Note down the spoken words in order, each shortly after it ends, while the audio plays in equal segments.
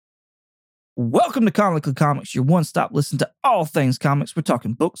Welcome to Comically Comics, your one-stop listen to all things comics. We're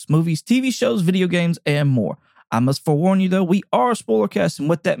talking books, movies, TV shows, video games, and more. I must forewarn you, though, we are a spoilercast, and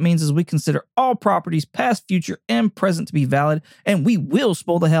what that means is we consider all properties, past, future, and present, to be valid, and we will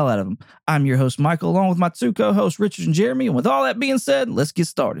spoil the hell out of them. I'm your host, Michael, along with my two co-hosts, Richard and Jeremy, and with all that being said, let's get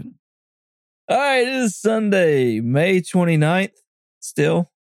started. All right, it is Sunday, May 29th. Still,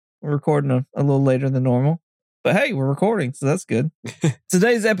 we're recording a little later than normal. But hey, we're recording, so that's good.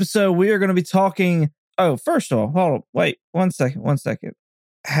 Today's episode, we are going to be talking... Oh, first of all, hold on. Wait, one second.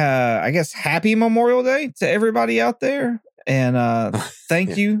 I guess happy Memorial Day to everybody out there. And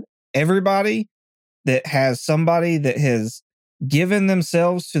thank you, everybody that has somebody that has given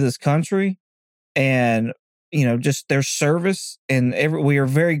themselves to this country and, you know, just their service. And we are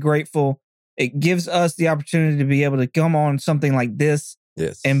very grateful. It gives us the opportunity to be able to come on something like this.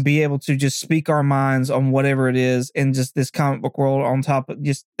 Yes. And be able to just speak our minds on whatever it is in just this comic book world on top of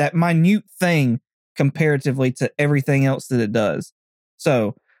just that minute thing comparatively to everything else that it does.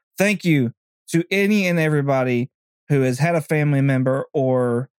 So thank you to any and everybody who has had a family member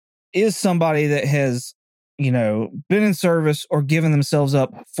or is somebody that has, you know, been in service or given themselves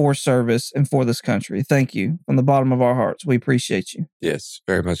up for service and for this country. Thank you from the bottom of our hearts. We appreciate you. Yes,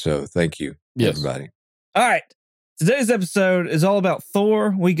 very much so. Thank you, everybody. All right. Today's episode is all about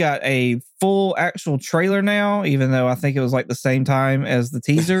Thor. We got a full actual trailer now, even though I think it was like the same time as the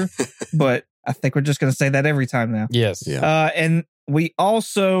teaser. But I think we're just going to say that every time now. Yes. Yeah. And we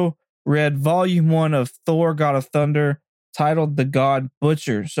also read Volume 1 of Thor, God of Thunder, titled The God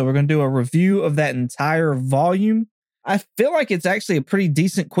Butcher. So we're going to do a review of that entire volume. I feel like it's actually a pretty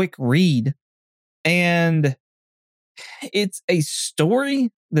decent, quick read. And it's a story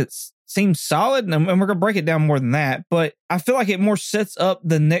that seems solid, and we're going to break it down more than that, but I feel like it more sets up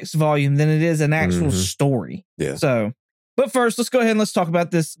the next volume than it is an actual story. Yeah. So, but first, let's go ahead and let's talk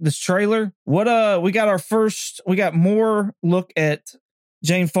about this trailer. We got more look at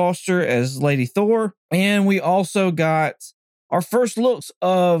Jane Foster as Lady Thor, and we also got our first looks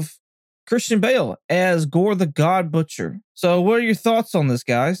of Christian Bale as Gorr the God Butcher. So what are your thoughts on this,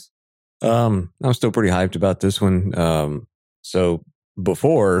 guys? I'm still pretty hyped about this one. So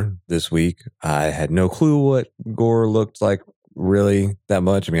before this week, I had no clue what Gorr looked like really that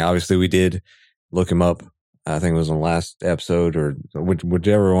much. I mean, obviously we did look him up. I think it was on the last episode or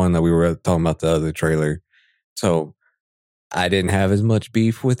whichever one that we were talking about the other trailer. So I didn't have as much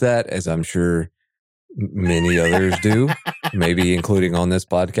beef with that as I'm sure many others do, maybe including on this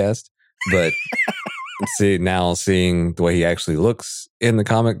podcast. But seeing the way he actually looks in the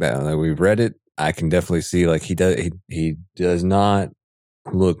comic, now that we've read it, I can definitely see like he does not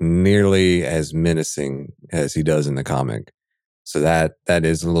look nearly as menacing as he does in the comic. So that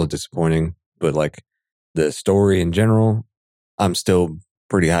is a little disappointing, but like the story in general, I'm still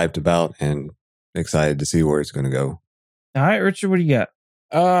pretty hyped about and excited to see where it's going to go. All right, Richard, what do you got?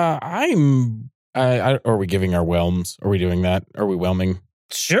 Are we giving our whelms? Are we doing that? Are we whelming?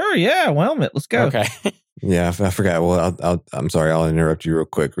 Sure, yeah, whelm it. Let's go. Okay. Yeah, I forgot. Well, I'm sorry. I'll interrupt you real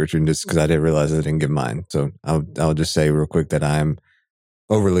quick, Richard, just because I didn't realize I didn't give mine. So I'll just say real quick that I'm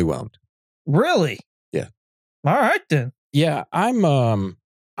overly whelmed. Really? Yeah. All right then. Yeah, I'm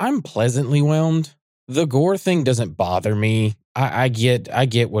pleasantly whelmed. The Gorr thing doesn't bother me. I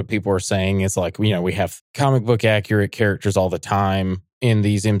get what people are saying. It's like, you know, we have comic book accurate characters all the time in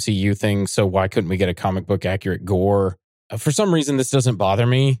these MCU things. So why couldn't we get a comic book accurate Gorr? For some reason, this doesn't bother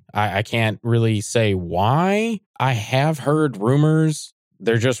me. I can't really say why. I have heard rumors.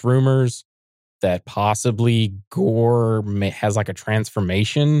 They're just rumors that possibly Gorr has like a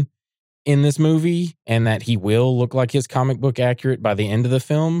transformation in this movie and that he will look like his comic book accurate by the end of the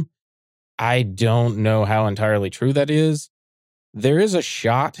film. I don't know how entirely true that is. There is a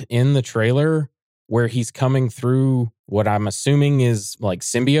shot in the trailer where he's coming through what I'm assuming is like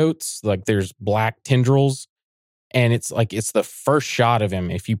symbiotes, like there's black tendrils. And it's the first shot of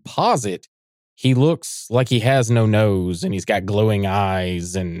him. If you pause it, he looks like he has no nose and he's got glowing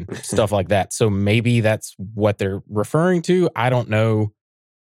eyes and stuff like that. So maybe that's what they're referring to. I don't know.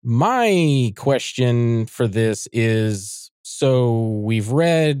 My question for this is, so we've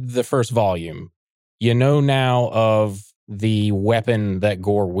read the first volume. You know now of the weapon that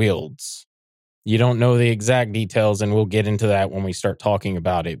Gorr wields. You don't know the exact details, and we'll get into that when we start talking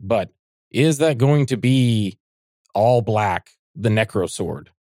about it. But is that going to be all black, the Necro Sword?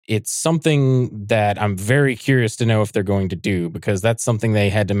 It's something that I'm very curious to know if they're going to do, because that's something they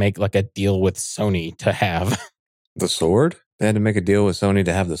had to make like a deal with Sony to have. The sword? They had to make a deal with Sony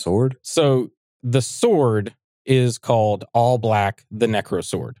to have the sword? So the sword is called All Black, the Necro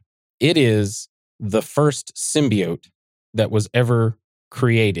Sword. It is the first symbiote that was ever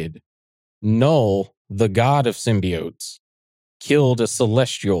created Null, the god of symbiotes, killed a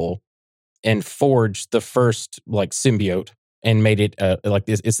celestial and forged the first symbiote and made it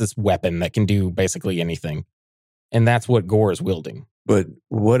it's this weapon that can do basically anything. And that's what Gorr is wielding. But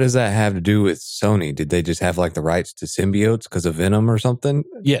what does that have to do with Sony? Did they just have the rights to symbiotes because of Venom or something?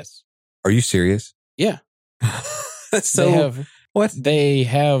 Yes. Are you serious? Yeah. So what? They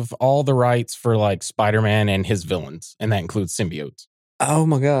have all the rights for Spider-Man and his villains, and that includes symbiotes. Oh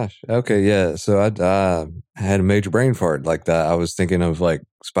my gosh. Okay, yeah. So I had a major brain fart like that. I was thinking of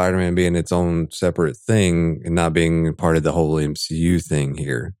Spider-Man being its own separate thing and not being part of the whole MCU thing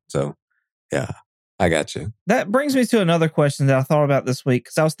here. So yeah, I got you. That brings me to another question that I thought about this week,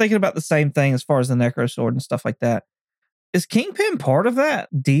 because I was thinking about the same thing as far as the Necrosword and stuff like that. Is Kingpin part of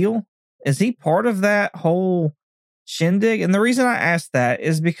that deal? Is he part of that whole shindig? And the reason I asked that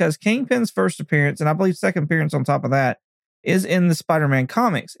is because Kingpin's first appearance, and I believe second appearance on top of that, is in the Spider-Man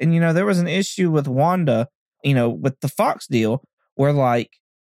comics. And, there was an issue with Wanda, with the Fox deal, where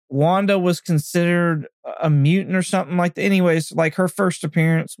Wanda was considered a mutant or something like that. Anyways, her first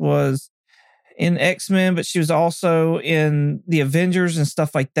appearance was in X-Men, but she was also in the Avengers and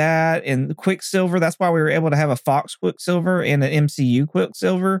stuff like that. And Quicksilver, that's why we were able to have a Fox Quicksilver and an MCU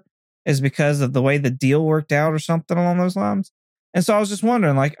Quicksilver, is because of the way the deal worked out or something along those lines. And so I was just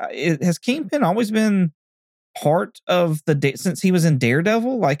wondering, has Kingpin always been part of since he was in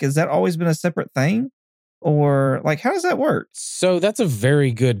Daredevil? Has that always been a separate thing? Or how does that work? So that's a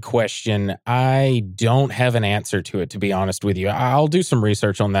very good question. I don't have an answer to it, to be honest with you. I'll do some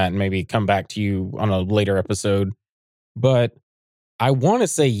research on that and maybe come back to you on a later episode. But I want to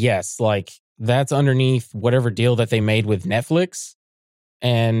say yes, that's underneath whatever deal that they made with Netflix.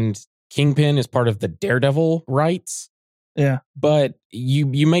 And Kingpin is part of the Daredevil rights. Yeah. But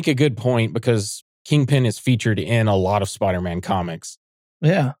you make a good point, because Kingpin is featured in a lot of Spider-Man comics.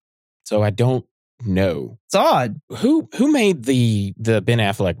 Yeah. So I don't know. It's odd. Who made the Ben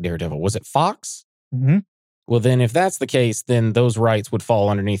Affleck Daredevil? Was it Fox? Mm-hmm. Well, then if that's the case, then those rights would fall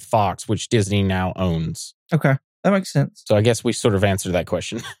underneath Fox, which Disney now owns. Okay. That makes sense. So I guess we sort of answered that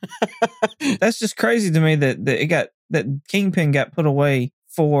question. That's just crazy to me that Kingpin got put away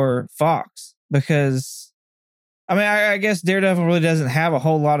for Fox, because I guess Daredevil really doesn't have a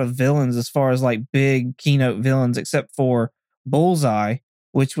whole lot of villains as far as big keynote villains, except for Bullseye,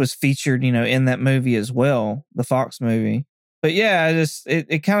 which was featured, in that movie as well, the Fox movie. But yeah,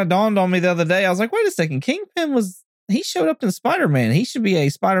 it kind of dawned on me the other day. I was like, wait a second, Kingpin he showed up in Spider-Man. He should be a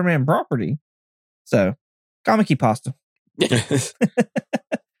Spider-Man property. So, comic-y pasta.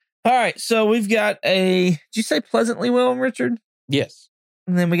 All right, so we've got did you say pleasantly whelmed, Richard? Yes.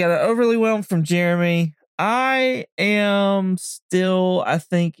 And then we got an overly whelmed from Jeremy. I am still, I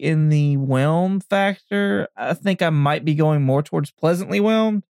think, in the whelm factor. I think I might be going more towards pleasantly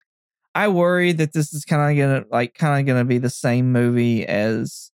whelmed. I worry that this is kind of gonna be the same movie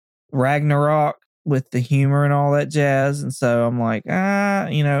as Ragnarok with the humor and all that jazz. And so I'm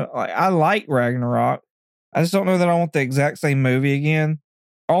I like Ragnarok. I just don't know that I want the exact same movie again.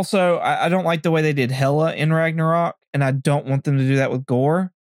 Also, I don't like the way they did Hela in Ragnarok, and I don't want them to do that with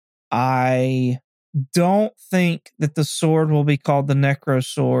Gorr. I don't think that the sword will be called the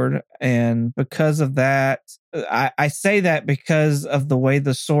Necrosword, and because of that, I say that because of the way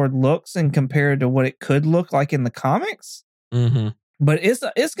the sword looks and compared to what it could look like in the comics. Mm-hmm. But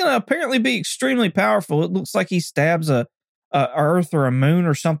it's going to apparently be extremely powerful. It looks like he stabs a Earth or a moon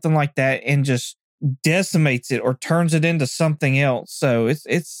or something like that and just decimates it or turns it into something else. So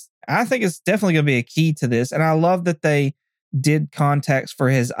I think it's definitely going to be a key to this, and I love that they did contacts for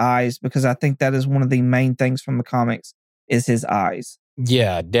his eyes, because I think that is one of the main things from the comics is his eyes.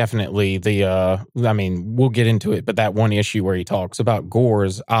 Yeah, definitely. We'll get into it, but that one issue where he talks about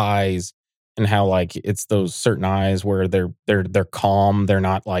Gorr's eyes and how it's those certain eyes where they're calm, they're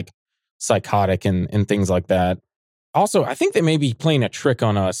not psychotic and things like that. Also, I think they may be playing a trick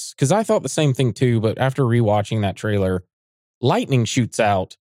on us, because I thought the same thing too, but after rewatching that trailer, lightning shoots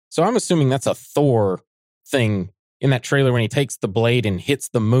out. So I'm assuming that's a Thor thing in that trailer when he takes the blade and hits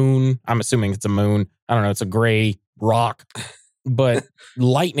the moon. I'm assuming it's a moon. I don't know. It's a gray rock, but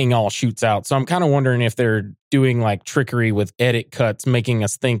lightning all shoots out. So I'm kind of wondering if they're doing trickery with edit cuts, making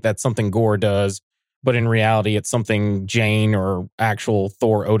us think that's something Gorr does, but in reality, it's something Jane or actual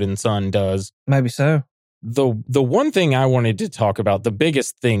Thor Odin's son does. Maybe so. The one thing I wanted to talk about, the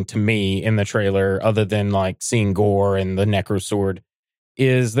biggest thing to me in the trailer, other than seeing Gorr and the Necrosword,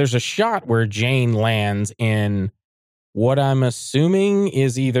 is there's a shot where Jane lands in what I'm assuming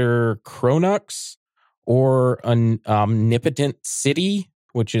is either Kronux or an omnipotent city,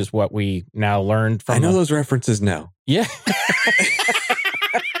 which is what we now learned from. I know those references now. Yeah.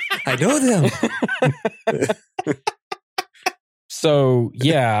 I know them. So,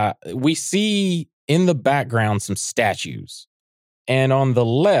 yeah, we see in the background some statues. And on the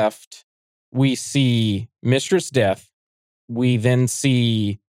left, we see Mistress Death. We then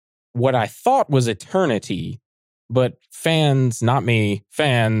see what I thought was Eternity, but fans, not me,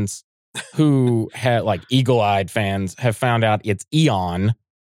 fans who had like eagle-eyed fans have found out it's Eon.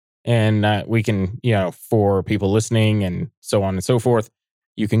 And we can, for people listening and so on and so forth,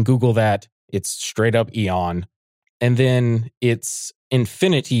 you can Google that. It's straight up Eon. And then it's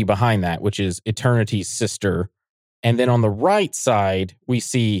Infinity behind that, which is Eternity's sister. And then on the right side, we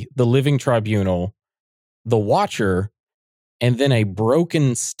see the Living Tribunal, the Watcher, and then a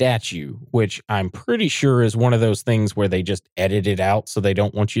broken statue, which I'm pretty sure is one of those things where they just edit it out so they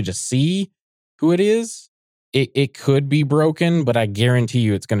don't want you to see who it is. It could be broken, but I guarantee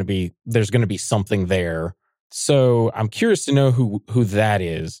you there's going to be something there. So I'm curious to know who that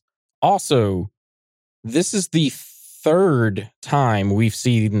is. Also, this is the third time we've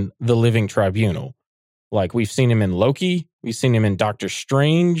seen the Living Tribunal. Like, we've seen him in Loki, we've seen him in Doctor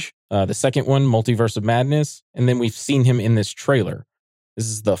Strange, the second one, Multiverse of Madness, and then we've seen him in this trailer. This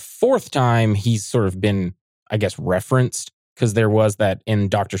is the fourth time he's sort of been, I guess, referenced, because there was that in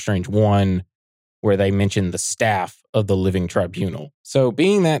Doctor Strange 1 where they mentioned the staff of the Living Tribunal. So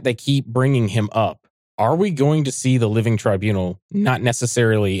being that they keep bringing him up, are we going to see the Living Tribunal, not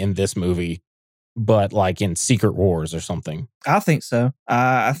necessarily in this movie, but like in Secret Wars or something? I think so.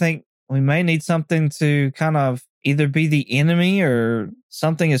 I think we may need something to kind of either be the enemy or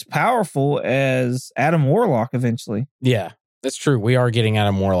something as powerful as Adam Warlock eventually. Yeah, that's true. We are getting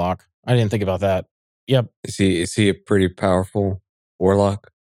Adam Warlock. I didn't think about that. Yep. Is he a pretty powerful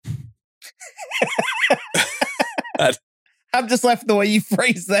warlock? I'm just laughing the way you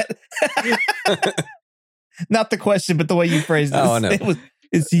phrased that. Not the question, but the way you phrased it. Oh, I know.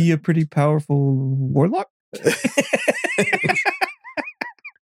 Is he a pretty powerful warlock?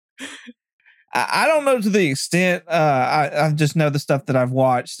 I don't know to the extent. I just know the stuff that I've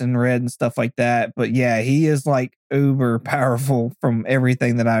watched and read and stuff like that. But yeah, he is like uber powerful from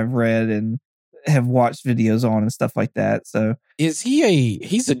everything that I've read and have watched videos on and stuff like that. So he's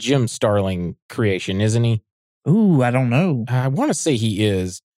a Jim Starlin creation, isn't he? Ooh, I don't know. I want to say he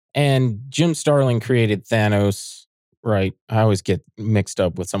is. And Jim Starlin created Thanos, right? I always get mixed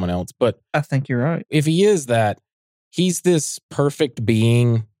up with someone else, but I think you're right. If he is that, he's this perfect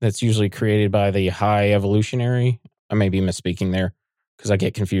being that's usually created by the high evolutionary. I may be misspeaking there because I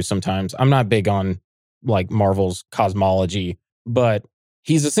get confused sometimes. I'm not big on like Marvel's cosmology, but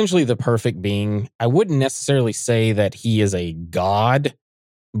he's essentially the perfect being. I wouldn't necessarily say that he is a god,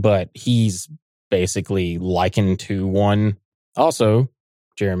 but he's basically likened to one. Also,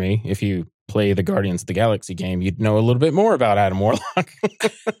 Jeremy, if you play the Guardians of the Galaxy game, you'd know a little bit more about Adam Warlock.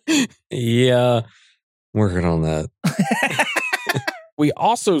 Yeah, working on that. We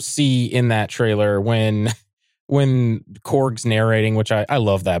also see in that trailer when Korg's narrating, which I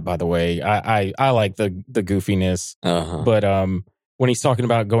love that, by the way. I like the goofiness. Uh-huh. But when he's talking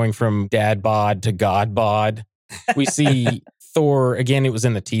about going from dad bod to god bod, we see Thor, again, it was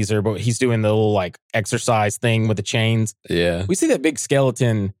in the teaser, but he's doing the little like exercise thing with the chains. Yeah. We see that big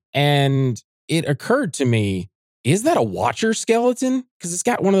skeleton, and it occurred to me, is that a Watcher skeleton? Because it's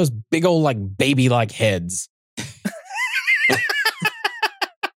got one of those big old like baby-like heads.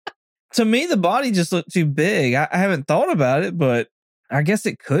 To me, the body just looked too big. I haven't thought about it, but I guess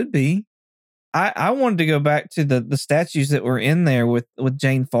it could be. I wanted to go back to the statues that were in there with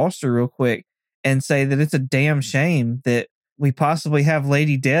Jane Foster real quick and say that it's a damn shame that we possibly have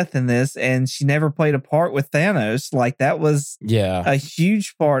Lady Death in this and she never played a part with Thanos. Like, that was a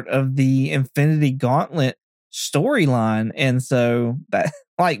huge part of the Infinity Gauntlet storyline. And so that,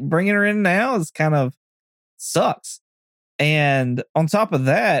 like, bringing her in now is kind of sucks. And on top of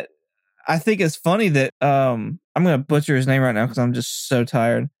that, I think it's funny that I'm going to butcher his name right now because I'm just so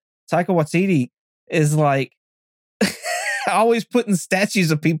tired. Taika Waititi is like always putting statues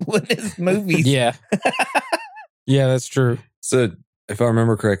of people in his movies. Yeah. Yeah, that's true. So if I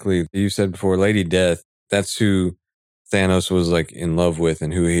remember correctly, you said before, Lady Death, that's who Thanos was like in love with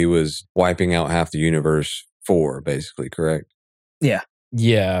and who he was wiping out half the universe for, basically, correct? Yeah.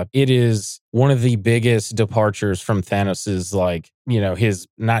 Yeah, it is one of the biggest departures from Thanos's, like, his,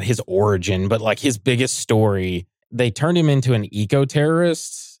 not his origin, but like his biggest story. They turned him into an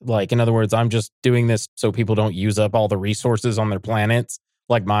eco-terrorist. Like, in other words, I'm just doing this so people don't use up all the resources on their planets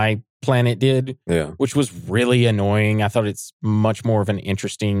like my planet did, which was really annoying. I thought it's much more of an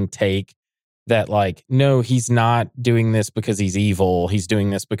interesting take that, like, no, he's not doing this because he's evil. He's doing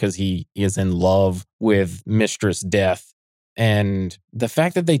this because he is in love with Mistress Death. And the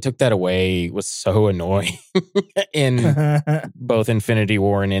fact that they took that away was so annoying in both Infinity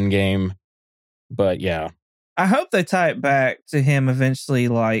War and Endgame. But yeah. I hope they tie it back to him eventually,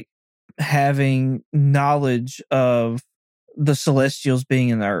 like having knowledge of the Celestials being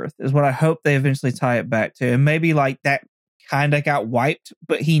in the Earth is what I hope they eventually tie it back to. And maybe like that kind of got wiped,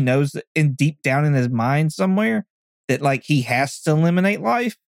 but he knows that in deep down in his mind somewhere that like he has to eliminate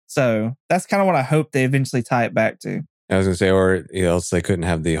life. So that's kind of what I hope they eventually tie it back to. I was gonna say, or else they couldn't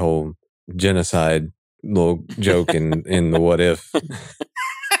have the whole genocide little joke in the what if.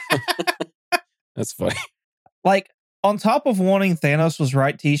 That's funny. Like, on top of wanting Thanos was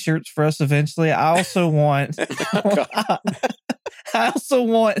right t-shirts for us eventually, I also want I also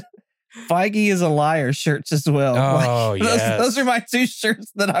want Feige is a liar shirts as well. Oh, like, yes. Those are my two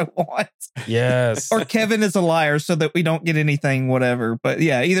shirts that I want. Yes. Or Kevin is a liar so that we don't get anything, whatever. But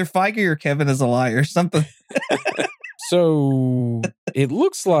yeah, either Feige or Kevin is a liar, something. So it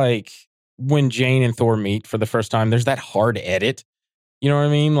looks like when Jane and Thor meet for the first time, there's that hard edit. You know what I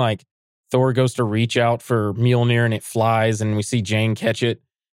mean? Like Thor goes to reach out for Mjolnir and it flies and we see Jane catch it.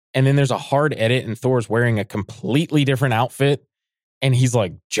 And then there's a hard edit and Thor's wearing a completely different outfit. And he's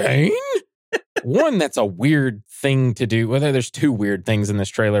like, Jane? One, that's a weird thing to do. Well, there's two weird things in this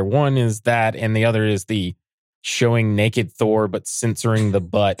trailer. One is that, and the other is the showing naked Thor, but censoring the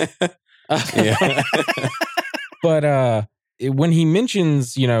butt. Yeah. But when he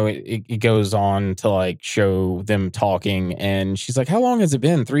mentions, you know, it goes on to like show them talking. And she's like, how long has it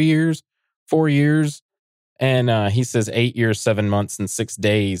been? 3 years? 4 years? And he says 8 years, 7 months, and 6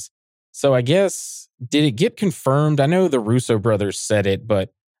 days. So I guess, did it get confirmed? I know the Russo brothers said it,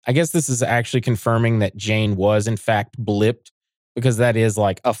 but I guess this is actually confirming that Jane was in fact blipped, because that is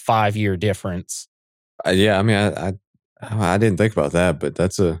like a 5-year difference. Yeah, I mean, I didn't think about that, but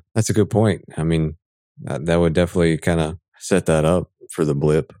that's a good point. I mean, that would definitely kind of set that up for the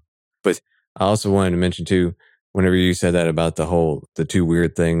blip. But I also wanted to mention too, whenever you said that about the two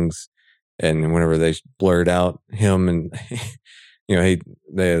weird things, and whenever they blurred out him and you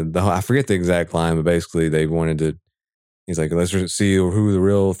know, I forget the exact line, but basically they wanted to. He's like, let's see who the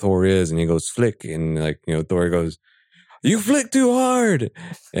real Thor is, and he goes flick, and like, you know, Thor goes, you flick too hard,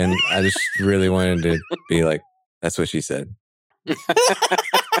 and I just really wanted to be like, that's what she said.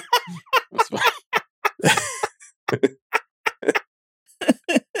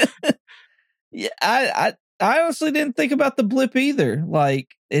 Yeah, I honestly didn't think about the blip either. Like,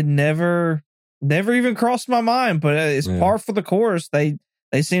 it never even crossed my mind, but it's par for the course. They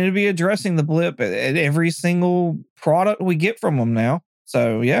seem to be addressing the blip at every single product we get from them now.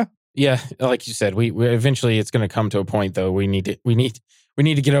 So yeah. Yeah, like you said, we eventually it's going to come to a point though. We need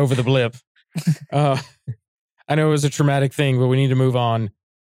to get over the blip. I know it was a traumatic thing, but we need to move on.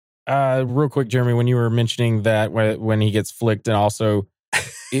 Real quick, Jeremy, when you were mentioning that when he gets flicked, and also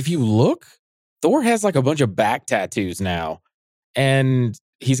if you look, Thor has like a bunch of back tattoos now, and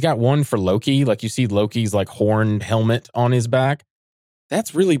he's got one for Loki. Like you see Loki's like horned helmet on his back.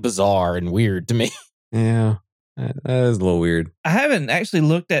 That's really bizarre and weird to me. Yeah, that is a little weird. I haven't actually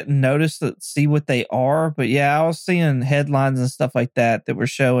looked at and noticed to see what they are, but yeah, I was seeing headlines and stuff like that were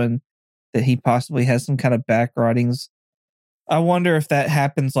showing that he possibly has some kind of back writings. I wonder if that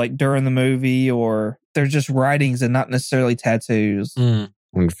happens like during the movie, or they're just writings and not necessarily tattoos. I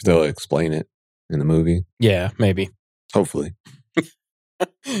wonder if they'll explain it in the movie. Yeah, maybe. Hopefully.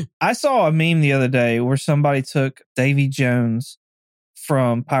 I saw a meme the other day where somebody took Davy Jones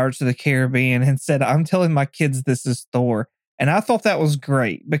from Pirates of the Caribbean and said, I'm telling my kids this is Thor. And I thought that was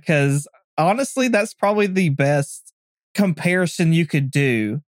great, because honestly, that's probably the best comparison you could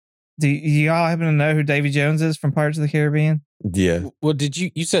do. Do y'all happen to know who Davy Jones is from Pirates of the Caribbean? Yeah. Well,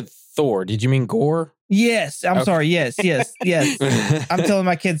 you said Thor. Did you mean Gore? Yes. I'm sorry. Yes. I'm telling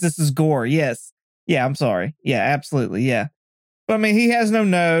my kids this is Gore. Yes. Yeah, I'm sorry. Yeah, absolutely. Yeah. But I mean, he has no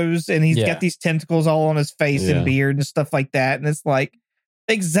nose, and he's got these tentacles all on his face and beard and stuff like that. And it's like,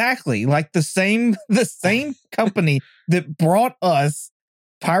 exactly like the same company that brought us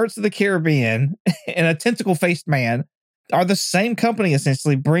Pirates of the Caribbean and a tentacle faced man are the same company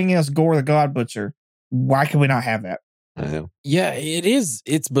essentially bringing us Gore the God Butcher. Why can we not have that? I know. Yeah, it is.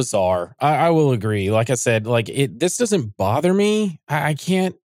 It's bizarre. I will agree. Like I said, like this doesn't bother me. I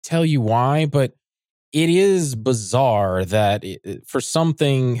can't tell you why, but it is bizarre that for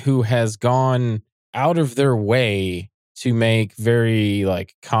something who has gone out of their way to make very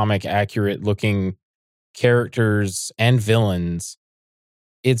like comic accurate looking characters and villains,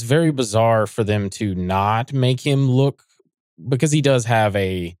 it's very bizarre for them to not make him look, because he does have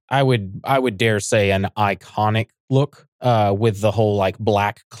I would dare say an iconic look with the whole like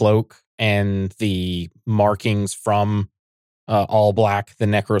black cloak and the markings from all black, the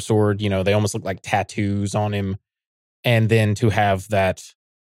Necrosword. They almost look like tattoos on him. And then to have that,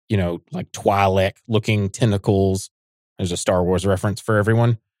 like Twi'lek looking tentacles. There's a Star Wars reference for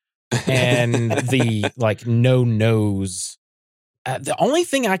everyone. And the like no nose. The only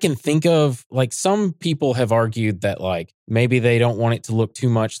thing I can think of, like some people have argued that like maybe they don't want it to look too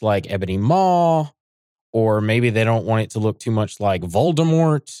much like Ebony Maw, or maybe they don't want it to look too much like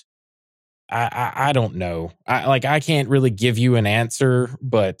Voldemort. I don't know. I can't really give you an answer,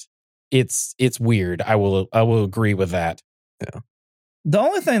 but it's weird. I will agree with that. Yeah. The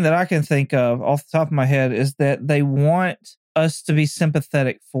only thing that I can think of off the top of my head is that they want us to be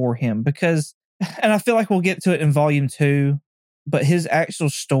sympathetic for him because, and I feel like we'll get to it in volume 2, but his actual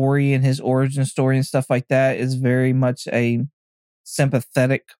story and his origin story and stuff like that is very much a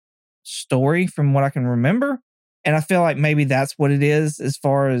sympathetic story from what I can remember. And I feel like maybe that's what it is as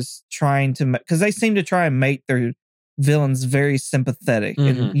far as trying to, because they seem to try and make their villains very sympathetic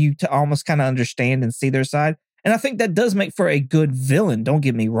and you to almost kind of understand and see their side. And I think that does make for a good villain. Don't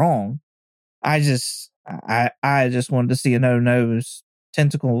get me wrong. I just wanted to see a no-nose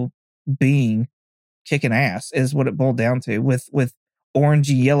tentacle being kicking ass is what it boiled down to with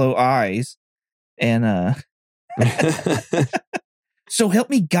orangey yellow eyes. And so help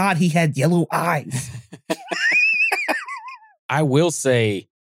me God, he had yellow eyes. I will say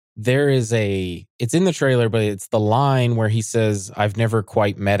it's in the trailer, but it's the line where he says, "I've never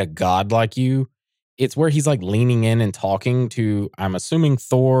quite met a god like you." It's where he's like leaning in and talking to, I'm assuming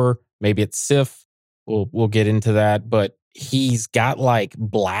Thor, maybe it's Sif. We'll get into that, but he's got like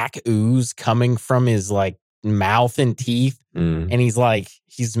black ooze coming from his like mouth and teeth. And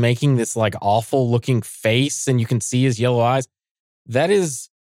he's making this like awful looking face and you can see his yellow eyes. That is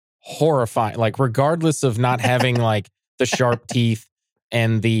horrifying. Like regardless of not having like the sharp teeth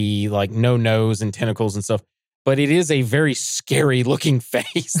and the like no nose and tentacles and stuff, but it is a very scary looking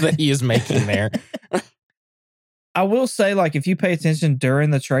face that he is making there. I will say, like, if you pay attention during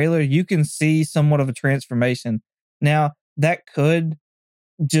the trailer, you can see somewhat of a transformation. Now, that could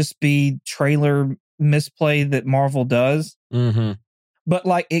just be trailer misplay that Marvel does. But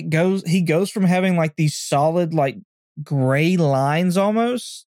like he goes from having like these solid, like gray lines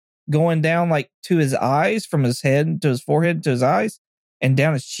almost going down like to his eyes, from his head to his forehead to his eyes and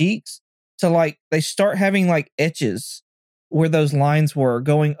down his cheeks, to like they start having like etches where those lines were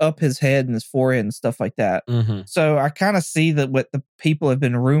going up his head and his forehead and stuff like that. So I kind of see that what the people have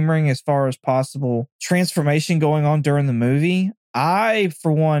been rumoring as far as possible transformation going on during the movie. I,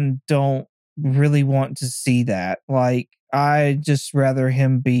 for one, don't really want to see that. Like, I just rather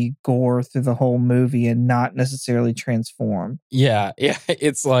him be Gore through the whole movie and not necessarily transform. Yeah.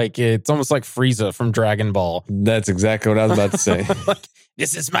 It's almost like Frieza from Dragon Ball. That's exactly what I was about to say. Like,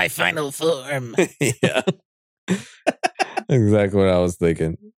 this is my final form. Yeah. Exactly what I was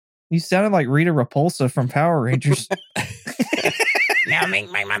thinking. You sounded like Rita Repulsa from Power Rangers. Now make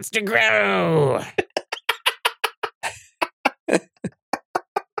my monster grow.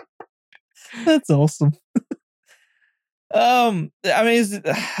 That's awesome. I mean,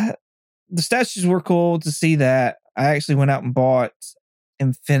 the statues were cool to see that. I actually went out and bought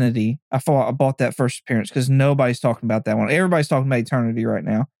Infinity. I bought that first appearance because nobody's talking about that one. Everybody's talking about Eternity right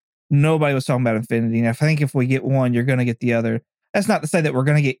now. Nobody was talking about Infinity. And I think if we get one, you're going to get the other. That's not to say that we're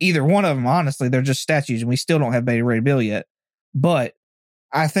going to get either one of them. Honestly, they're just statues and we still don't have Beta Ray Bill yet. But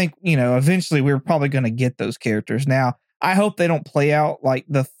I think, eventually we're probably going to get those characters. Now, I hope they don't play out like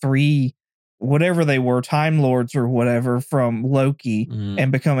the 3, whatever they were, Time Lords or whatever from Loki and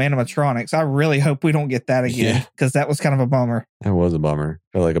become animatronics. I really hope we don't get that again because that was kind of a bummer. That was a bummer.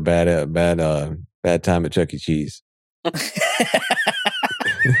 Felt like a bad time at Chuck E. Cheese.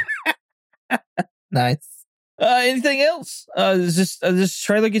 Nice. Anything else? Does this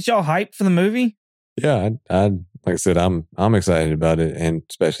trailer get y'all hyped for the movie? Yeah, I like I said, I'm excited about it, and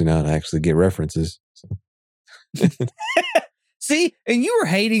especially now to actually get references. So. See, and you were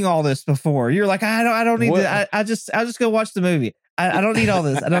hating all this before. You're like, I don't need to. I'll just go watch the movie. I don't need all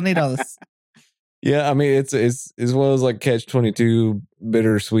this. I don't need all this. Yeah, I mean, it's as well as like Catch-22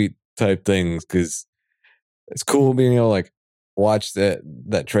 bittersweet type things, because it's cool being able to like watch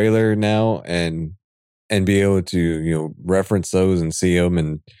that trailer now and be able to reference those and see them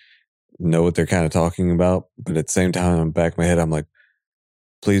and know what they're kind of talking about. But at the same time, in the back of my head, I'm like,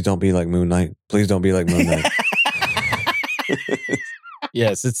 please don't be like Moon Knight. Please don't be like Moon Knight.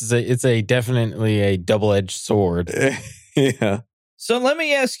 Yes, it's definitely a double-edged sword. Yeah. So let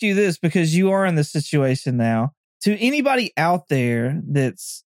me ask you this, because you are in this situation now. To anybody out there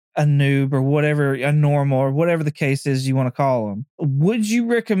that's a noob or whatever, a normal or whatever the case is you want to call them, would you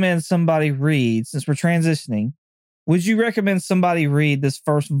recommend somebody read, since we're transitioning, would you recommend somebody read this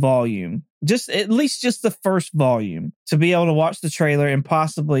first volume? Just at least just the first volume to be able to watch the trailer and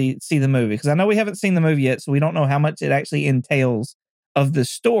possibly see the movie? Because I know we haven't seen the movie yet, so we don't know how much it actually entails of the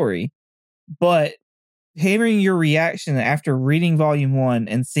story. But hearing your reaction after reading volume 1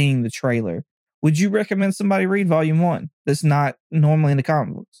 and seeing the trailer, would you recommend somebody read volume 1 that's not normally in the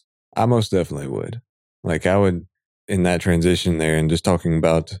comic books? I most definitely would. Like, I would, in that transition there, and just talking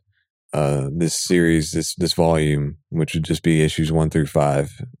about this series, this volume, which would just be issues 1 through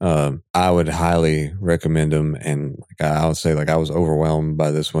 5. I would highly recommend them, and I would say, like, I was overwhelmed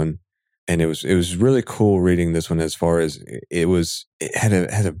by this one, and it was really cool reading this one. As far as it had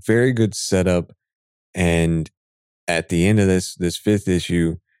a very good setup, and at the end of this 5th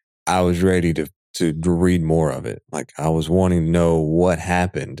issue, I was ready to read more of it. Like, I was wanting to know what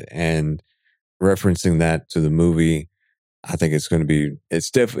happened, and referencing that to the movie, I think it's going to be,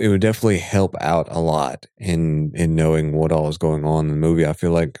 it would definitely help out a lot in knowing what all is going on in the movie. I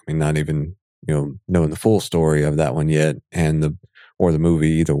feel like, I mean, not even, knowing the full story of that one yet, and the movie,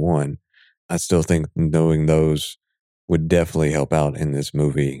 either one. I still think knowing those would definitely help out in this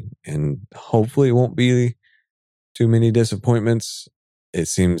movie, and hopefully it won't be too many disappointments. It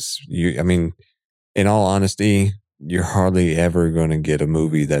seems in all honesty, you're hardly ever going to get a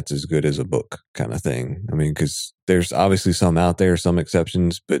movie that's as good as a book, kind of thing. I mean, because there's obviously some out there, some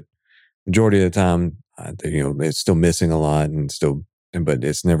exceptions, but majority of the time, it's still missing a lot, but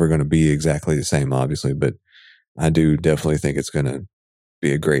it's never going to be exactly the same, obviously. But I do definitely think it's going to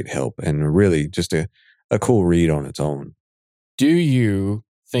be a great help, and really just a cool read on its own. Do you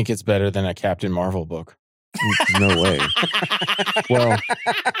think it's better than a Captain Marvel book? No way. Well,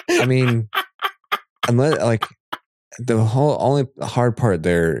 I mean, unless, like, the only hard part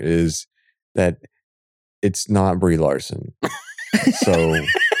there is that it's not Brie Larson. So,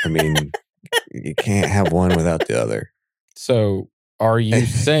 I mean, you can't have one without the other. So, are you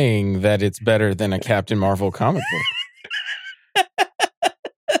saying that it's better than a Captain Marvel comic book?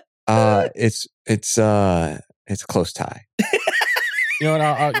 It's a close tie. You know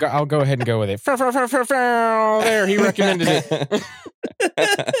what? I'll go ahead and go with it. There, he recommended it.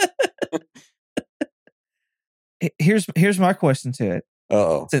 Here's my question to it.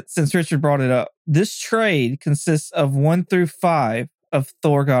 Uh-oh. Since Richard brought it up, this trade consists of 1 through 5 of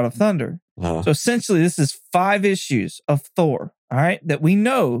Thor: God of Thunder. Uh-huh. So essentially, this is 5 issues of Thor. All right, that we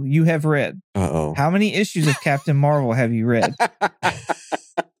know you have read. Uh-oh. How many issues of Captain Marvel have you read?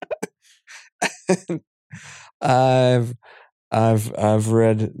 I've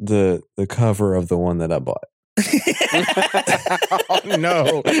read the cover of the one that I bought. Oh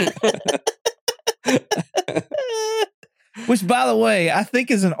no. Which, by the way, I think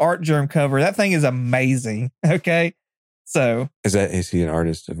is an Art Germ cover. That thing is amazing. Okay. So is he an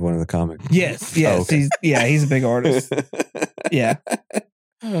artist of one of the comics? Yes. Oh, okay. He's a big artist. Yeah.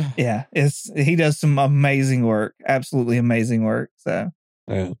 Yeah. He does some amazing work. Absolutely amazing work. So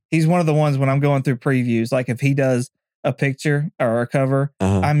yeah. He's one of the ones when I'm going through previews, like if he does a picture or a cover,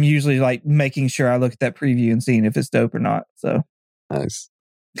 I'm usually like making sure I look at that preview and seeing if it's dope or not. So nice.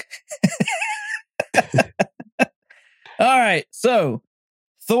 All right. So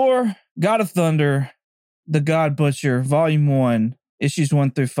Thor: God of Thunder, The God Butcher, Volume 1, issues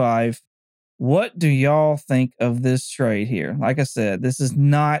 1 through 5. What do y'all think of this trade here? Like I said, this is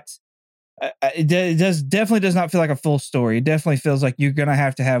not, it definitely does not feel like a full story. It definitely feels like you're going to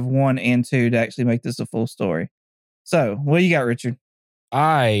have 1 and 2 to actually make this a full story. So what do you got, Richard?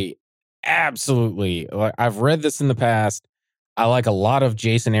 I absolutely, I've read this in the past. I like a lot of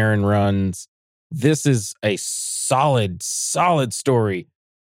Jason Aaron runs. This is a solid story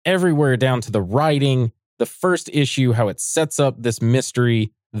everywhere, down to the writing, the first issue, how it sets up this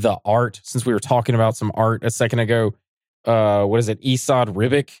mystery, the art, since we were talking about some art a second ago. What is it? Esad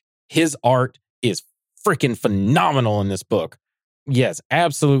Ribic. His art is freaking phenomenal in this book. Yes,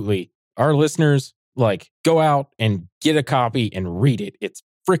 absolutely. Our listeners, go out and get a copy and read it. It's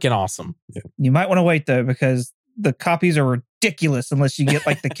freaking awesome. Yeah. You might want to wait, though, because the copies are ridiculous unless you get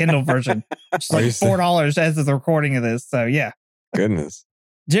the Kindle version. It's like $4 as of the recording of this. So, yeah. Goodness.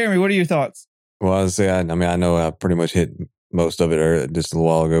 Jeremy, what are your thoughts? Well, I would say, I know I pretty much hit most of it just a little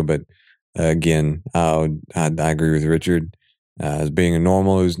while ago, but again, I agree with Richard. As being a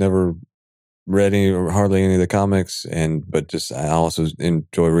normal who's never read any or hardly any of the comics, but I also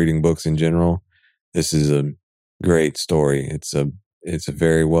enjoy reading books in general. This is a great story. It's a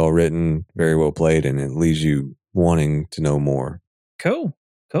very well written, very well played, and it leaves you wanting to know more. Cool.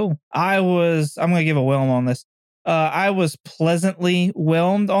 I'm going to give a whelm on this. I was pleasantly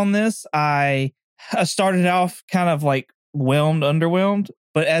whelmed on this. I started off kind of underwhelmed,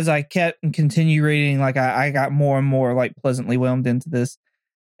 But as I kept and continue reading, like I got more and more like pleasantly whelmed into this.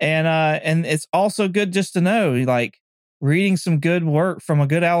 And it's also good just to know, like, reading some good work from a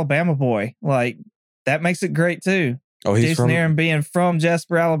good Alabama boy, like that makes it great too. Oh, he's Jason from Aaron being from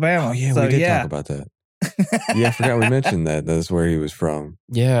Jasper, Alabama. Oh yeah, So, we did talk about that. Yeah, I forgot we mentioned that. That's where he was from.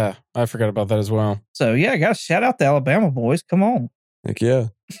 Yeah, I forgot about that as well. So yeah, guys, shout out to Alabama boys. Come on. Heck yeah.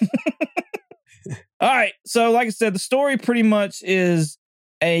 All right. So like I said, the story pretty much is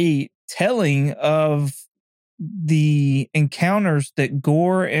a telling of the encounters that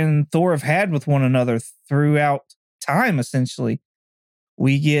Gorr and Thor have had with one another throughout time, essentially.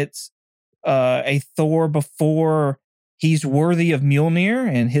 We get a Thor before he's worthy of Mjolnir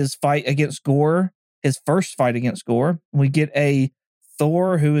and his fight against Gorr, his first fight against Gorr. We get a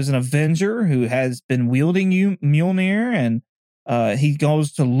Thor who is an Avenger who has been wielding Mjolnir, and he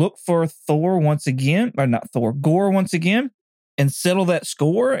goes to look for Thor once again, or not Thor, Gorr once again, and settle that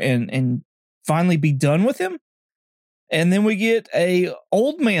score and finally be done with him. And then we get a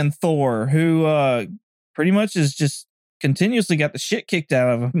old man Thor who pretty much is just continuously got the shit kicked out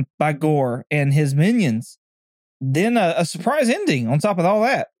of him by Gorr and his minions. Then a surprise ending on top of all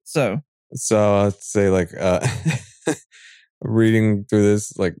that. So I'd say like reading through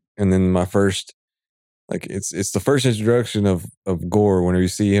this, like, and then my first, like, it's the first introduction of Gorr. Whenever you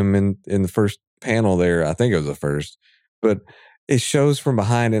see him in the first panel there, I think it was the first, but it shows from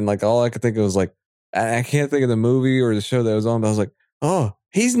behind, and like all I could think of was like, I can't think of the movie or the show that was on, but I was like, oh,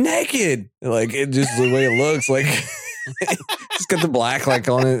 he's naked. Like, it just the way it looks, like just got the black like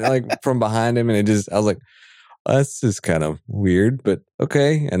on it, like from behind him, and I was like, that's just kind of weird, but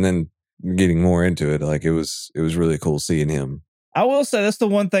okay. And then getting more into it, like it was really cool seeing him. I will say that's the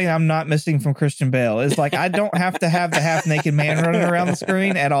one thing I'm not missing from Christian Bale is like I don't have to have the half naked man running around the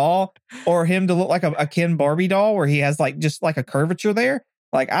screen at all, or him to look like a Ken Barbie doll where he has like just like a curvature there.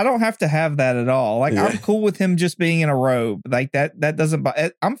 Like, I don't have to have that at all. Like, yeah. I'm cool with him just being in a robe. Like, that doesn't...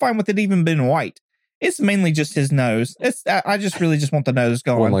 I'm fine with it even being white. It's mainly just his nose. I just really just want the nose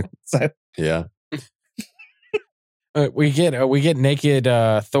going. Like, so yeah. We get naked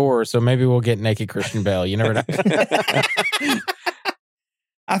Thor, so maybe we'll get naked Christian Bale. You never know.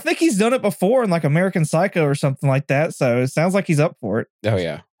 I think he's done it before in, like, American Psycho or something like that, so it sounds like he's up for it. Oh,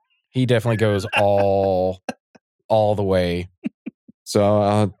 yeah. He definitely goes all the way. So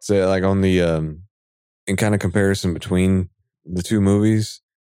I'll say, like, on the in kind of comparison between the two movies,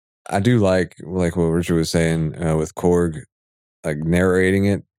 I do like what Richard was saying with Korg, like narrating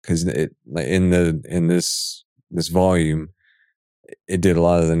it, because it in this volume, it did a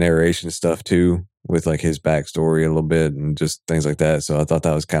lot of the narration stuff too, with like his backstory a little bit and just things like that. So I thought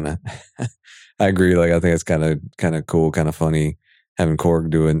that was kind of, I agree. Like, I think it's kind of cool, kind of funny having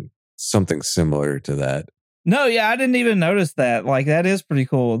Korg doing something similar to that. No, yeah, I didn't even notice that. Like, that is pretty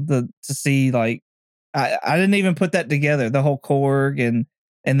cool to see. Like, I didn't even put that together. The whole Korg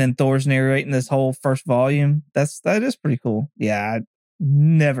and then Thor's narrating this whole first volume. That is pretty cool. Yeah,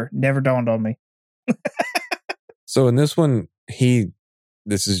 never dawned on me. So in this one,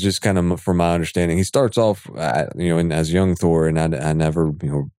 this is just kind of from my understanding. He starts off, as young Thor, and I never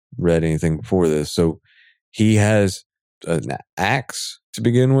read anything before this. So he has an axe to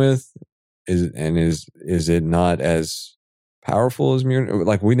begin with. Is it not as powerful as Mjolnir?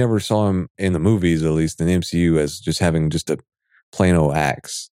 Like, we never saw him in the movies, at least in the MCU, as just having just a plain old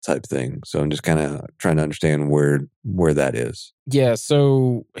axe type thing. So I'm just kind of trying to understand where that is. Yeah,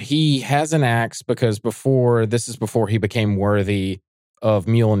 so he has an axe because before he became worthy of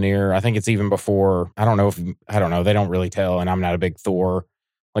Mjolnir. I think it's even before. I don't know. They don't really tell, and I'm not a big Thor,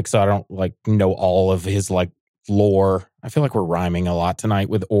 so I don't know all of his lore. I feel like we're rhyming a lot tonight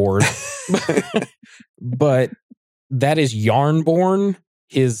with ord. But that is Yarnborn,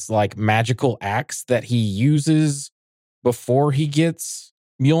 his magical axe that he uses before he gets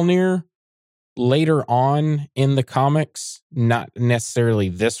Mjolnir. Later on in the comics, not necessarily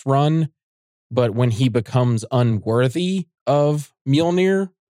this run, but when he becomes unworthy of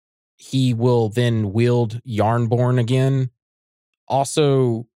Mjolnir, he will then wield Yarnborn again.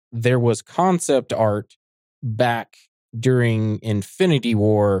 Also, there was concept art back during Infinity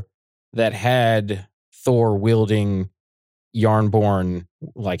War that had Thor wielding Yarnborn,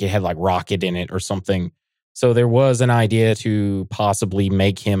 it had Rocket in it or something. So there was an idea to possibly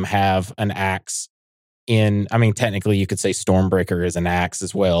make him have an axe technically you could say Stormbreaker is an axe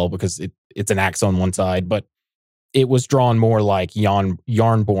as well, because it's an axe on one side, but it was drawn more like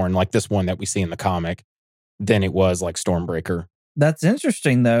Yarnborn, like this one that we see in the comic, than it was like Stormbreaker. That's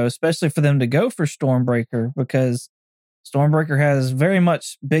interesting, though, especially for them to go for Stormbreaker, because Stormbreaker has very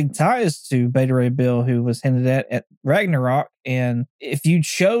much big ties to Beta Ray Bill, who was hinted at Ragnarok. And if you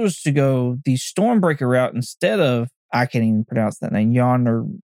chose to go the Stormbreaker route instead of, I can't even pronounce that name,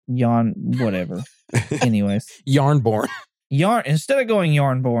 Yarn, whatever. Anyways. Yarnborn. Instead of going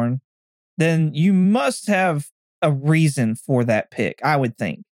Yarnborn, then you must have a reason for that pick, I would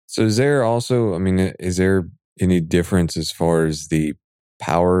think. So is there also, I mean, is there any difference as far as the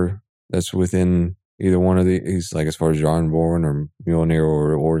power that's within either one of these, like as far as Yarnborn or Mjolnir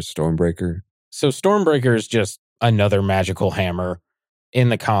or Stormbreaker? So Stormbreaker is just another magical hammer in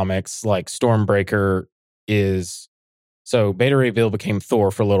the comics. Like Stormbreaker is, so Beta Ray Bill became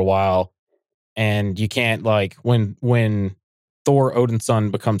Thor for a little while, and you can't, like, when Thor Odin's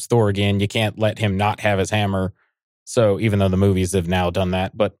son becomes Thor again, you can't let him not have his hammer. So even though the movies have now done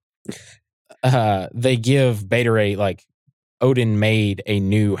that, but they give Beta Ray, like, Odin made a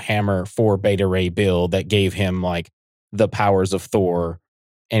new hammer for Beta Ray Bill that gave him, like, the powers of Thor.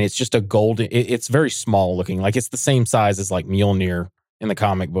 And it's just a golden, it's very small looking. Like, it's the same size as, like, Mjolnir in the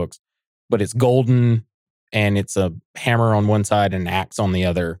comic books, but it's golden, and it's a hammer on one side and an axe on the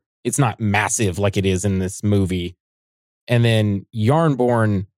other. It's not massive like it is in this movie. And then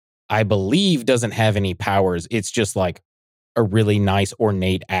Yarnborn, I believe, doesn't have any powers. It's just like a really nice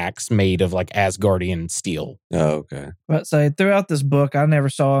ornate axe made of like Asgardian steel. Oh, okay. But say throughout this book, I never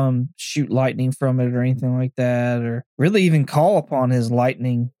saw him shoot lightning from it or anything like that, or really even call upon his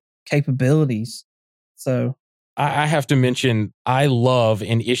lightning capabilities. So I have to mention, I love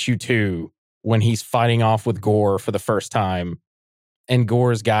in issue 2 when he's fighting off with Gorr for the first time, and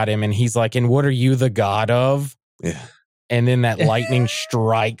Gorr's got him, and he's like, "And what are you the god of?" Yeah. And then that lightning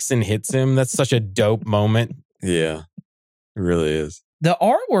strikes and hits him. That's such a dope moment. Yeah, it really is. The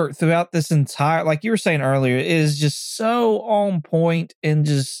artwork throughout this entire, like you were saying earlier, is just so on point, and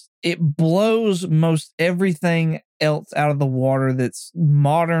just it blows most everything else out of the water that's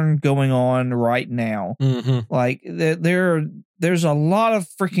modern going on right now. Mm-hmm. Like there's a lot of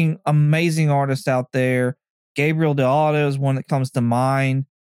freaking amazing artists out there. Gabriel Deodato is one that comes to mind,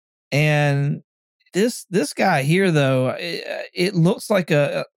 and this guy here though, it looks like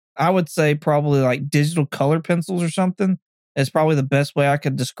I would say probably like digital color pencils or something. It's probably the best way I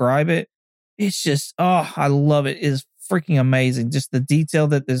could describe it. It's just, I love it. It's freaking amazing. Just the detail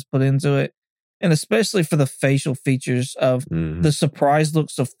that is put into it. And especially for the facial features of the surprise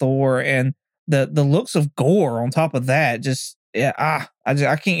looks of Thor and the looks of Gorr on top of that. Just, yeah, I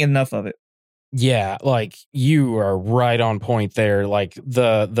can't get enough of it. Yeah, like you are right on point there. Like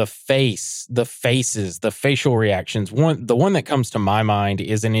the faces, the facial reactions. The one that comes to my mind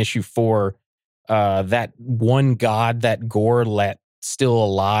is in issue 4. That one god that Gorr let still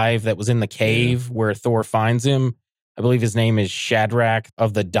alive that was in the cave where Thor finds him. I believe his name is Shadrach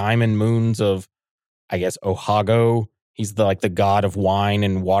of the Diamond Moons of, I guess, Ohago. He's the god of wine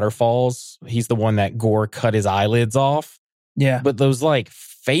and waterfalls. He's the one that Gorr cut his eyelids off. Yeah. But those like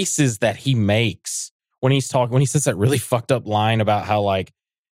faces that he makes when he's talking, when he says that really fucked up line about how like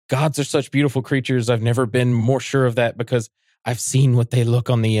gods are such beautiful creatures. I've never been more sure of that because I've seen what they look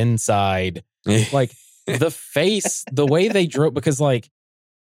on the inside. Like the face, the way they drew, because like,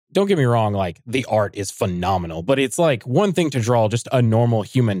 don't get me wrong, like the art is phenomenal, but it's like one thing to draw just a normal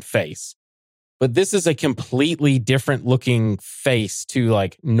human face. But this is a completely different looking face to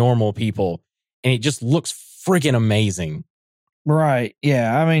like normal people. And it just looks friggin' amazing. Right.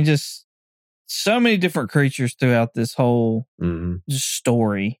 Yeah. I mean, just so many different creatures throughout this whole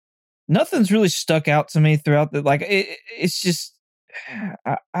story. Nothing's really stuck out to me throughout the, like, it's just,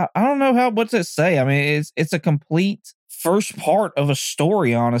 I don't know what to say. I mean, it's a complete first part of a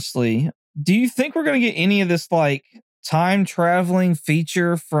story, honestly. Do you think we're going to get any of this like time traveling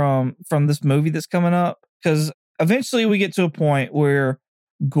feature from this movie that's coming up? Because eventually we get to a point where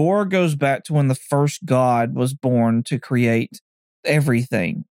Gorr goes back to when the first god was born to create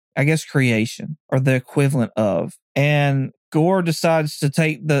everything. I guess creation or the equivalent of. And Gorr decides to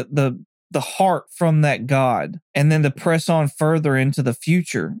take the heart from that god and then to press on further into the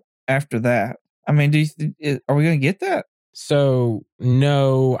future after that. I mean, are we going to get that? So,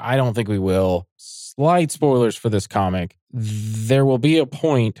 no, I don't think we will. Slight spoilers for this comic. There will be a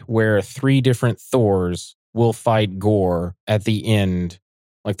point where 3 different Thors will fight Gorr at the end,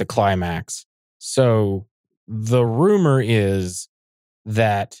 like the climax. So, the rumor is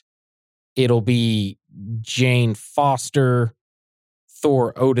that it'll be Jane Foster,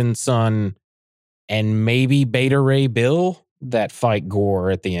 Thor Odin's son, and maybe Beta Ray Bill that fight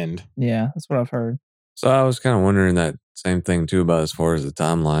Gorr at the end. Yeah, that's what I've heard. So I was kind of wondering that same thing too about as far as the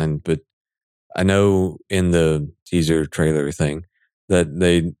timeline, but I know in the teaser trailer thing that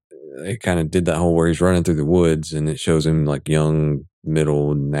they kind of did that whole where he's running through the woods and it shows him like young,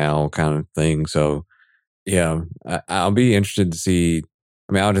 middle, now kind of thing. So yeah, I'll be interested to see.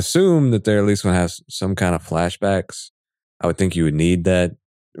 I mean, I would assume that they're at least going to have some kind of flashbacks. I would think you would need that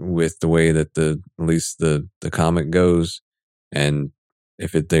with the way that at least the comic goes. And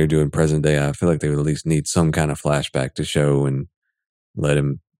if they're doing present day, I feel like they would at least need some kind of flashback to show and let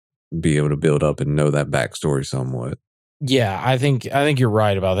him be able to build up and know that backstory somewhat. Yeah, I think you're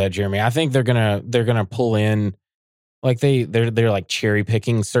right about that, Jeremy. I think they're gonna pull in, like they're like cherry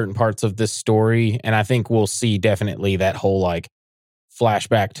picking certain parts of this story, and I think we'll see definitely that whole like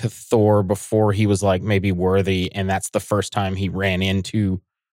flashback to Thor before he was like maybe worthy, and that's the first time he ran into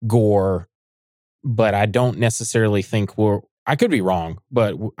Gore. But I don't necessarily think I could be wrong,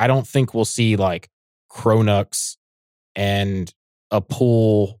 but I don't think we'll see like Kronux and a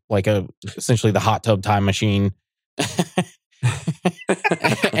pool, like essentially the hot tub time machine.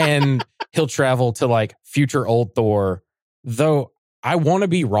 And he'll travel to like future old Thor, though I want to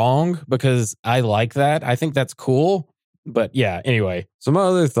be wrong because I like that. I think that's cool. But yeah, anyway. So my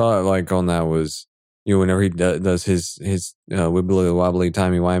other thought like on that was, whenever he does his wibbly wobbly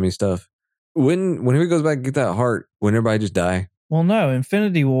timey wimey stuff, when he goes back and get that heart, wouldn't everybody just die? Well, no,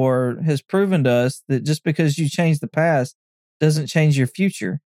 Infinity War has proven to us that just because you change the past doesn't change your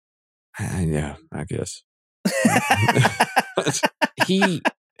future. Yeah, I guess.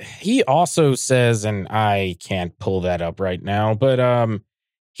 He also says, and I can't pull that up right now, but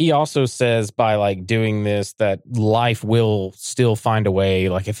he also says by like doing this that life will still find a way.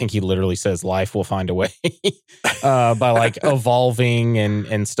 Like I think he literally says life will find a way by like evolving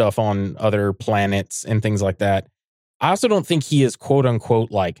and stuff on other planets and things like that. I also don't think he is quote unquote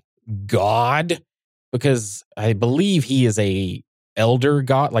like God, because I believe he is a elder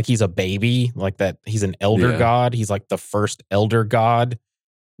god, like he's a baby, like that he's an elder god. He's like the first elder god.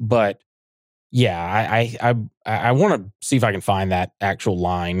 But yeah, I want to see if I can find that actual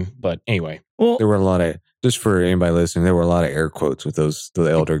line. But anyway, well, there were a lot of, just for anybody listening, there were a lot of air quotes with the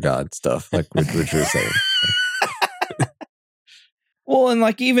elder god stuff, like what you were saying. Well, and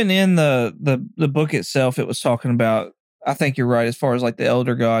like even in the book itself, it was talking about, I think you're right, as far as like the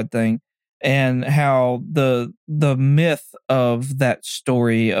elder god thing. And how the myth of that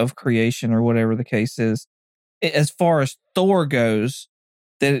story of creation or whatever the case is, as far as Thor goes,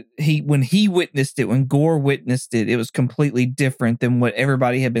 that when he witnessed it, when Gore witnessed it, it was completely different than what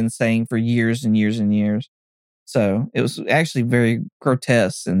everybody had been saying for years and years and years. So it was actually very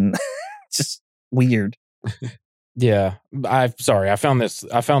grotesque and just weird. Yeah, I found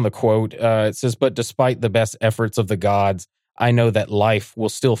the quote. It says, "But despite the best efforts of the gods, I know that life will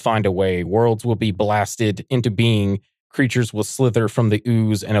still find a way. Worlds will be blasted into being. Creatures will slither from the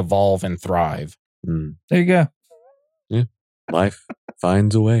ooze and evolve and thrive." There you go. Yeah. Life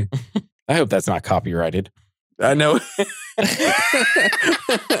finds a way. I hope that's not copyrighted. I know.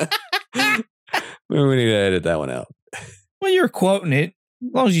 We need to edit that one out. Well, you're quoting it.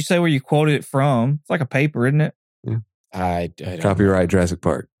 As long as you say where you quoted it from. It's like a paper, isn't it? Yeah. I don't Copyright Jurassic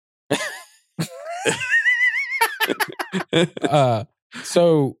Park.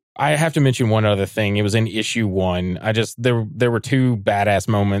 So I have to mention one other thing. It was in issue 1. There were two badass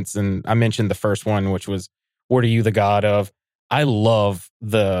moments, and I mentioned the first one, which was, "What are you the god of?" I love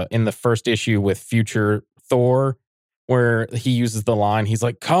in the first issue with future Thor, where he uses the line, he's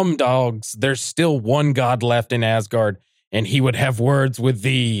like, "Come, dogs, there's still one god left in Asgard, and he would have words with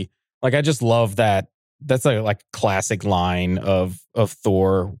thee." Like, I just love that. That's a like classic line of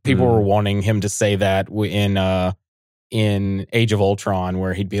Thor. People were wanting him to say that in Age of Ultron,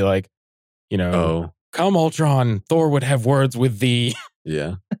 where he'd be like, "Come, Ultron, Thor would have words with thee."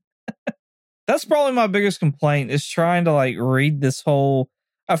 Yeah. That's probably my biggest complaint, is trying to like read this whole,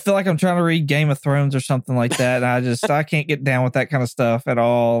 I feel like I'm trying to read Game of Thrones or something like that. And I can't get down with that kind of stuff at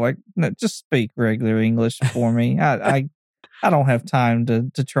all. Like, no, just speak regular English for me. I don't have time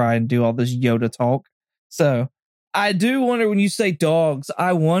to try and do all this Yoda talk. So I do wonder, when you say dogs,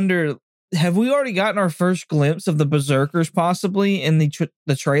 I wonder, have we already gotten our first glimpse of the Berserkers possibly in the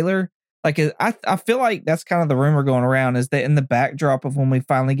trailer? Like, I feel like that's kind of the rumor going around, is that in the backdrop of when we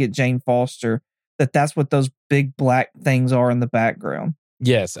finally get Jane Foster, that's what those big black things are in the background.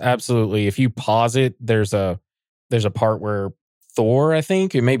 Yes, absolutely. If you pause it, there's a part where Thor, I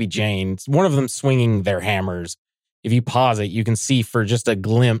think, it may be Jane, one of them swinging their hammers. If you pause it, you can see for just a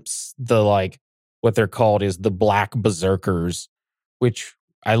glimpse what they're called is the Black Berserkers, which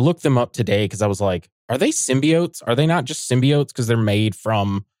I looked them up today because I was like, are they symbiotes? Are they not just symbiotes because they're made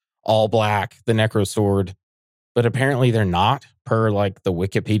from all black, the Necrosword? But apparently they're not, per like the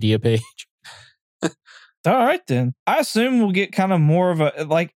Wikipedia page. All right, then. I assume we'll get kind of more of a,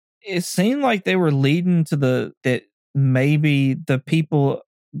 like, it seemed like they were leading to that maybe the people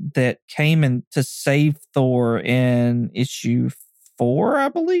that came in to save Thor in issue 4, I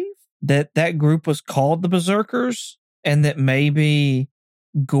believe, that group was called the Berserkers, and that maybe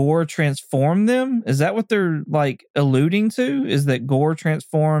Gore transformed them. Is that what they're like alluding to? Is that Gore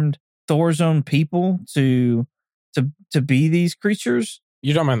transformed Thor's own people to be these creatures?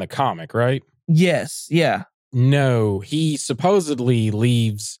 You're talking about in the comic, right? Yes. Yeah. No, he supposedly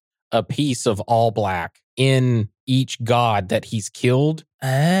leaves a piece of all black in each god that he's killed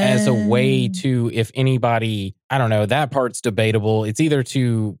as a way to, if anybody, I don't know, that part's debatable. It's either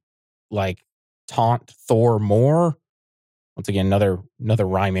to like taunt Thor more. Once again, another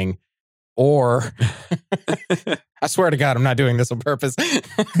rhyming, or I swear to God, I'm not doing this on purpose.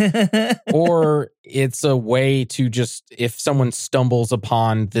 Or it's a way to just, if someone stumbles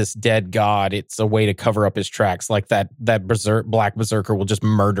upon this dead god, it's a way to cover up his tracks. Like that black berserker will just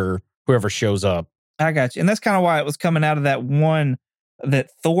murder whoever shows up. I got you. And that's kind of why it was coming out of that one that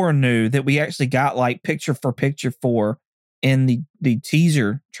Thor knew that we actually got like picture for picture for in the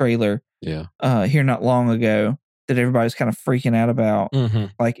teaser trailer. Yeah. Here not long ago, that everybody's kind of freaking out about. Mm-hmm.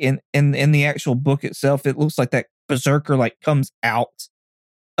 Like in the actual book itself, it looks like that berserker like comes out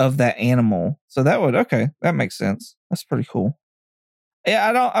of that animal. So that makes sense. That's pretty cool.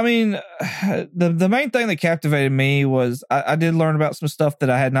 Yeah, the main thing that captivated me was I did learn about some stuff that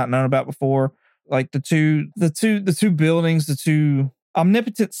I had not known about before. Like the two buildings, the two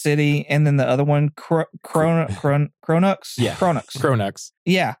Omnipotent City, and then the other one, Chronux. Yeah, Chronux.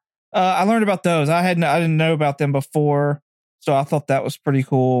 Yeah, I learned about those. I didn't know about them before, so I thought that was pretty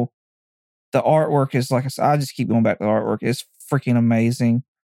cool. The artwork is, like I said, I just keep going back to the artwork. It's freaking amazing.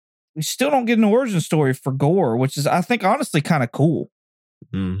 We still don't get an origin story for Gore, which is, I think, honestly kind of cool.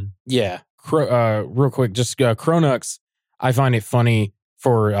 Mm-hmm. Yeah. Real quick, just Chronux, I find it funny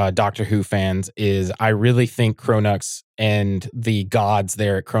for Doctor Who fans is I really think Chronux and the gods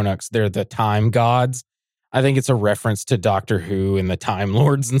there at Chronux, they're the time gods. I think it's a reference to Doctor Who and the Time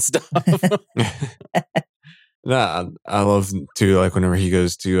Lords and stuff. Nah, I love too, like whenever he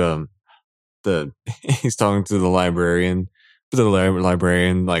goes to he's talking to the librarian, but the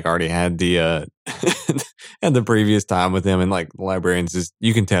librarian like already had the had the previous time with him, and like the librarian's just,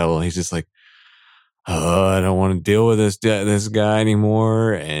 you can tell he's just like, oh, I don't want to deal with this guy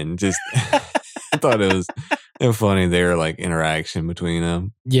anymore, and just I thought it was funny their like interaction between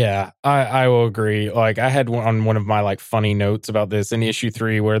them. Yeah, I will agree. Like I had one of my like funny notes about this in issue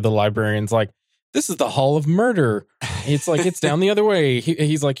 3 where the librarian's like, this is the Hall of Murder. It's like, it's down the other way.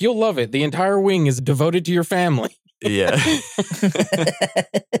 He's like, you'll love it. The entire wing is devoted to your family. Yeah.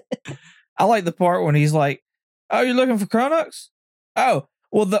 I like the part when he's like, oh, you're looking for Chronux? Oh,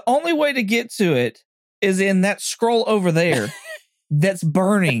 well, the only way to get to it is in that scroll over there that's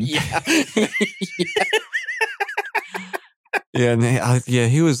burning. Yeah. Yeah, and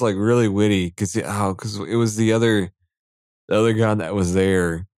he was like really witty because it was the other god that was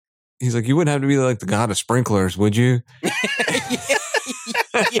there. He's like, you wouldn't have to be like the god of sprinklers, would you?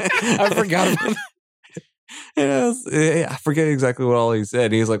 I forgot about that. I forget exactly what all he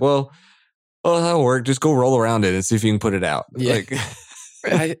said. He's like, well, that'll work. Just go roll around it and see if you can put it out. Yeah.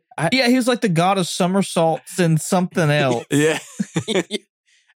 Like, yeah, he was like the god of somersaults and something else. Yeah.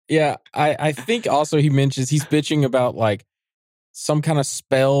 Yeah, I think also he mentions he's bitching about like some kind of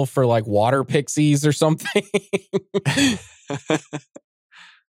spell for like water pixies or something.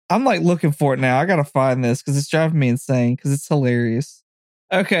 I'm like looking for it now. I gotta find this because it's driving me insane because it's hilarious.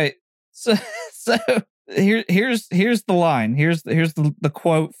 Okay, so here's the line. Here's the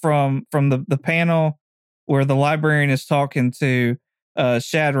quote from the panel where the librarian is talking to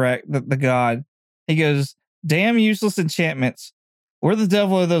Shadrach, the god. He goes, "Damn useless enchantments. Where the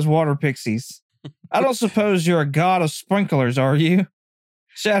devil are those water pixies? I don't suppose you're a god of sprinklers, are you?"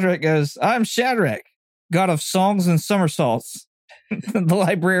 Shadrach goes, "I'm Shadrach, god of songs and somersaults." The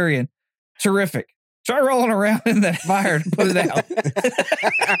librarian, terrific. Try rolling around in that fire to put it out.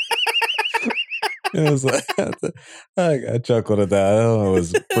 It was like, I chuckled at that. I thought it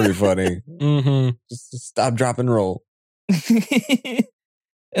was pretty funny. Mm-hmm. Just stop, drop, and roll.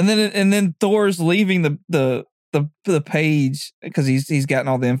 And then Thor's leaving the page because he's gotten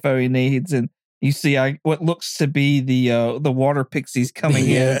all the info he needs, and you see what looks to be the water pixies coming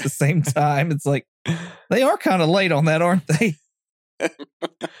in at the same time. It's like they are kind of late on that, aren't they?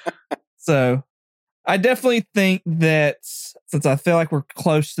 So I definitely think that since I feel like we're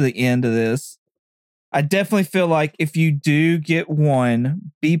close to the end of this, I definitely feel like if you do get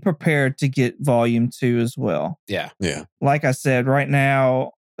one, be prepared to get volume 2 as well. Yeah. Like I said, right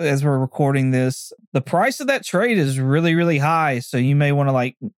now, as we're recording this, the price of that trade is really, really high. So you may want to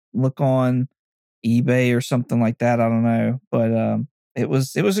like look on eBay or something like that. I don't know, but it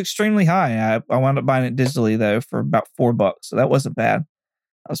was extremely high. I wound up buying it digitally though for about $4, so that wasn't bad.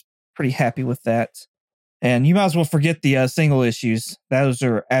 I was pretty happy with that. And you might as well forget the single issues; those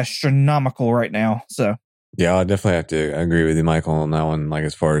are astronomical right now. So yeah, I definitely have to agree with you, Michael, on that one. Like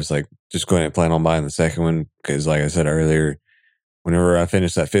as far as like just going to plan on buying the second one, because like I said earlier, whenever I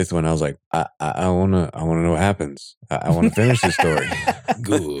finished that fifth one, I was like, I want to know what happens. I want to finish the story.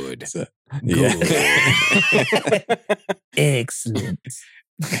 Good. So, Good. excellent.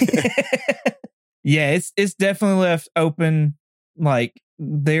 Yeah, it's definitely left open. Like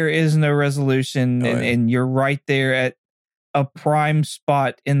there is no resolution, and you're right there at a prime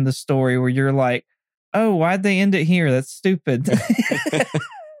spot in the story where you're like, oh, why'd they end it here? That's stupid.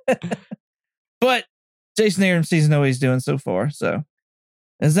 But Jason Aaron sees what he's doing so far. So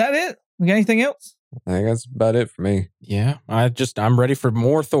is that it? We got anything else? I think that's about it for me. Yeah, I'm ready for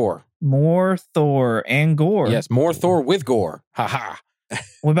more Thor. More Thor and gore. Yes, more Thor with gore. Ha ha.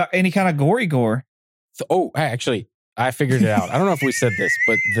 What about any kind of gory gore? Actually, I figured it out. I don't know if we said this,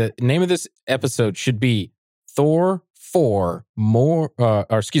 but the name of this episode should be Thor 4 more,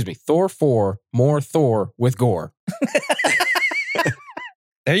 Thor 4 more Thor with gore.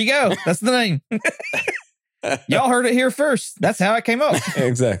 There you go. That's the name. Y'all heard it here first. That's how it came up.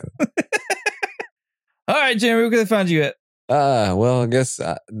 Exactly. All right, Jeremy, where can they find you at? Well, I guess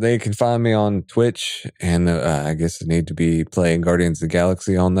they can find me on Twitch, and I guess I need to be playing Guardians of the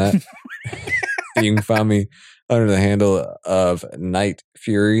Galaxy on that. You can find me under the handle of Night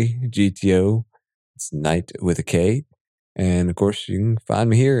Fury GTO. It's Night with a K. And of course, you can find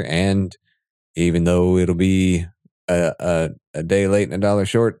me here. And even though it'll be a day late and $1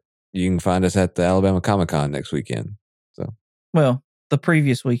 short, you can find us at the Alabama Comic-Con next weekend. So, well, the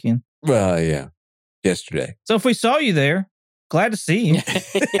previous weekend. Well, yeah, yesterday. So if we saw you there, glad to see you.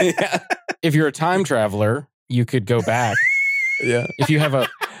 Yeah. If you're a time traveler, you could go back. Yeah. If you have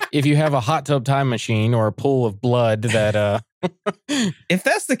a hot tub time machine or a pool of blood that if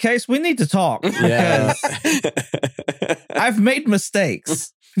that's the case, we need to talk. Yeah. I've made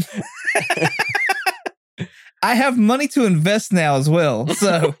mistakes. I have money to invest now as well.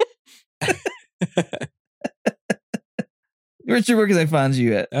 So Richard, where can they find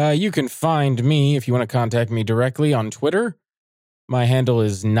you at? You can find me if you want to contact me directly on Twitter. My handle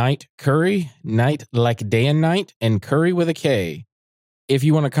is Night Curry, night like day and night, and Curry with a K. If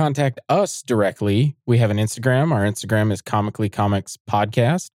you want to contact us directly, we have an Instagram. Our Instagram is Comically Comics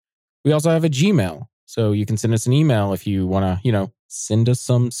Podcast. We also have a Gmail, so you can send us an email if you want to, send us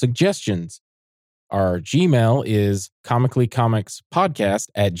some suggestions. Our Gmail is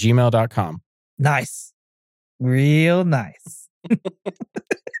comicallycomicspodcast@gmail.com. Nice. Real nice.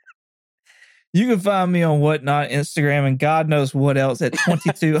 You can find me on Whatnot, Instagram, and God knows what else at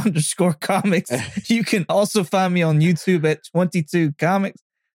 22_comics. You can also find me on YouTube at 22 comics.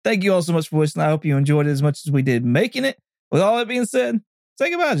 Thank you all so much for listening. I hope you enjoyed it as much as we did making it. With all that being said, say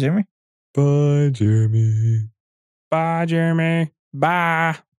goodbye, Jeremy. Bye, Jeremy. Bye, Jeremy.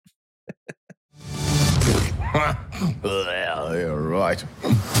 Bye. Well, you're right.